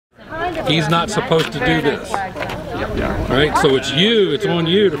He's not supposed to do this. Right? So it's on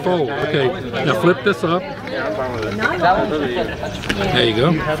you to fold. Okay, now flip this up. There you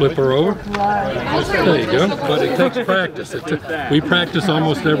go. Flip her over. There you go. But it takes practice. We practice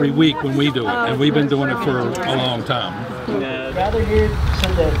almost every week when we do it, and we've been doing it for a long time. Rather here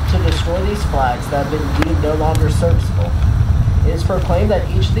to destroy these flags that have been deemed no longer serviceable. It is proclaimed that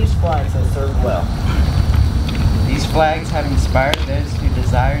each of these flags has served well. These flags have inspired those who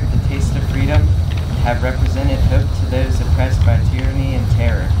desired the taste of freedom, have represented hope to those oppressed by tyranny and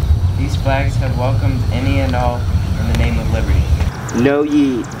terror. These flags have welcomed any and all in the name of liberty. Know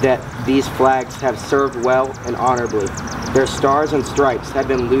ye that these flags have served well and honorably. Their stars and stripes have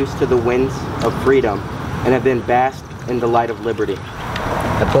been loosed to the winds of freedom and have been basked in the light of liberty.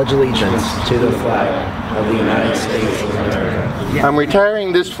 I pledge allegiance to the flag of the United States of America. I'm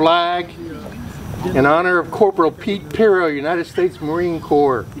retiring this flag in honor of Corporal Pete Pirro, United States Marine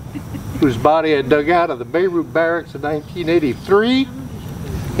Corps, whose body I dug out of the Beirut barracks in 1983,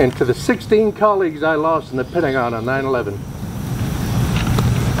 and to the 16 colleagues I lost in the Pentagon on 9/11.